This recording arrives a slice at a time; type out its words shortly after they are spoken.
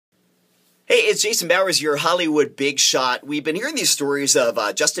Hey, it's Jason Bowers, your Hollywood big shot. We've been hearing these stories of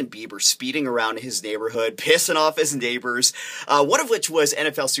Justin Bieber speeding around his neighborhood, pissing off his neighbors, one of which was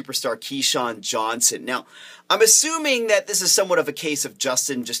NFL superstar Keyshawn Johnson. Now, I'm assuming that this is somewhat of a case of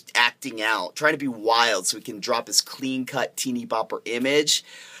Justin just acting out, trying to be wild so he can drop his clean-cut teeny bopper image.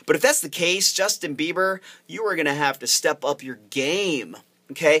 But if that's the case, Justin Bieber, you are going to have to step up your game.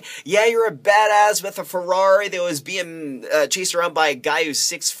 Okay, yeah, you're a badass with a Ferrari that was being chased around by a guy who's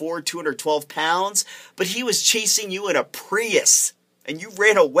 6'4", 212 pounds, but he was chasing you in a Prius, and you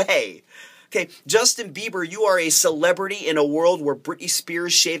ran away. Okay, Justin Bieber, you are a celebrity in a world where Britney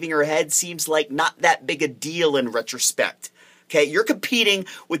Spears shaving her head seems like not that big a deal in retrospect. Okay, you're competing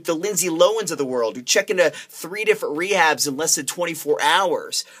with the Lindsay Lohans of the world who check into 3 different rehabs in less than 24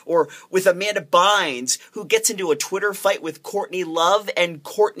 hours. Or with Amanda Bynes who gets into a Twitter fight with Courtney Love and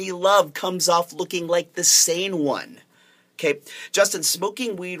Courtney Love comes off looking like the sane one. Okay, Justin,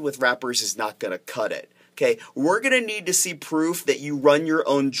 smoking weed with rappers is not going to cut it. Okay, we're going to need to see proof that you run your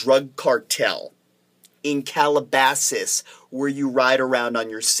own drug cartel in Calabasas where you ride around on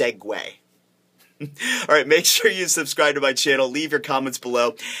your Segway. All right, make sure you subscribe to my channel, leave your comments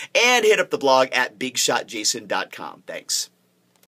below, and hit up the blog at bigshotjason.com. Thanks.